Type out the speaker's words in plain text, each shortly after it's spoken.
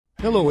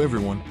Hello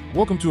everyone,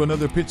 welcome to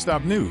another Pit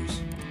Stop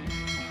News.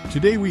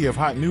 Today we have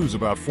hot news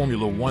about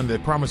Formula One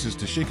that promises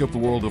to shake up the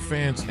world of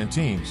fans and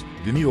teams.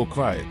 Daniil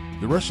Kvyat,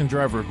 the Russian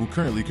driver who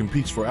currently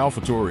competes for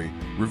AlphaTauri,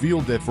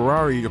 revealed that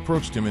Ferrari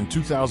approached him in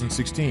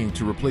 2016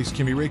 to replace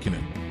Kimi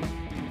Raikkonen.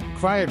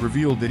 Kvyat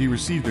revealed that he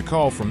received a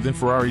call from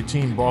then-Ferrari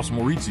team boss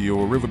Maurizio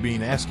Arrivabene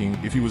asking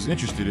if he was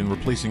interested in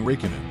replacing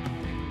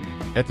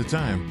Raikkonen. At the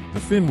time, the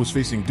Finn was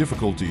facing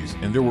difficulties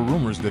and there were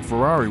rumors that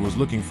Ferrari was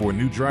looking for a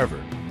new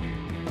driver.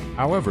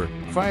 However,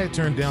 Kvyat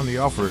turned down the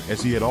offer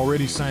as he had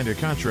already signed a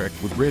contract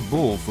with Red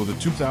Bull for the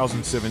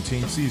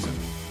 2017 season.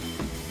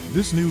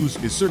 This news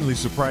is certainly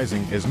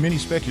surprising as many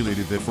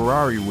speculated that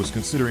Ferrari was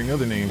considering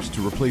other names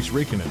to replace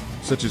Raikkonen,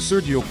 such as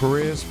Sergio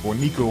Perez or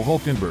Nico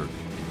Hülkenberg.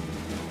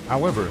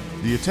 However,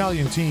 the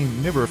Italian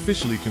team never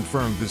officially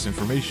confirmed this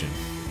information.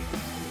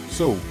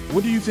 So,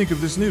 what do you think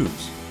of this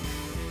news?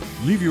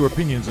 Leave your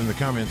opinions in the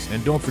comments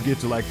and don't forget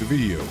to like the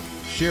video,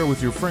 share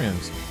with your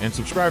friends, and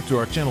subscribe to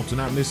our channel to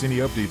not miss any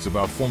updates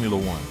about Formula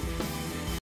One.